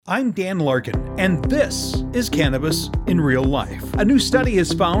I'm Dan Larkin, and this is Cannabis in Real Life. A new study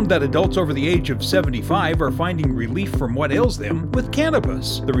has found that adults over the age of 75 are finding relief from what ails them with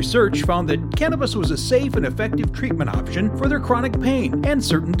cannabis. The research found that cannabis was a safe and effective treatment option for their chronic pain and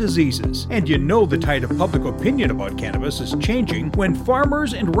certain diseases. And you know the tide of public opinion about cannabis is changing when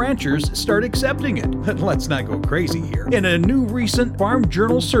farmers and ranchers start accepting it. But let's not go crazy here. In a new recent Farm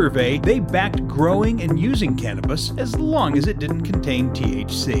Journal survey, they backed growing and using cannabis as long as it didn't contain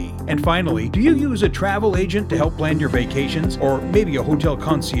THC. And finally, do you use a travel agent to help plan your vacations, or maybe a hotel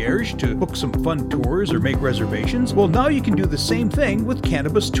concierge to book some fun tours or make reservations? Well, now you can do the same thing with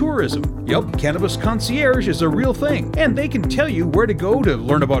cannabis tourism. Yep, Cannabis Concierge is a real thing, and they can tell you where to go to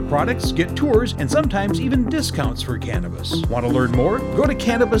learn about products, get tours, and sometimes even discounts for cannabis. Want to learn more? Go to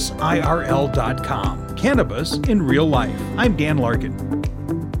CannabisIRL.com. Cannabis in Real Life. I'm Dan Larkin.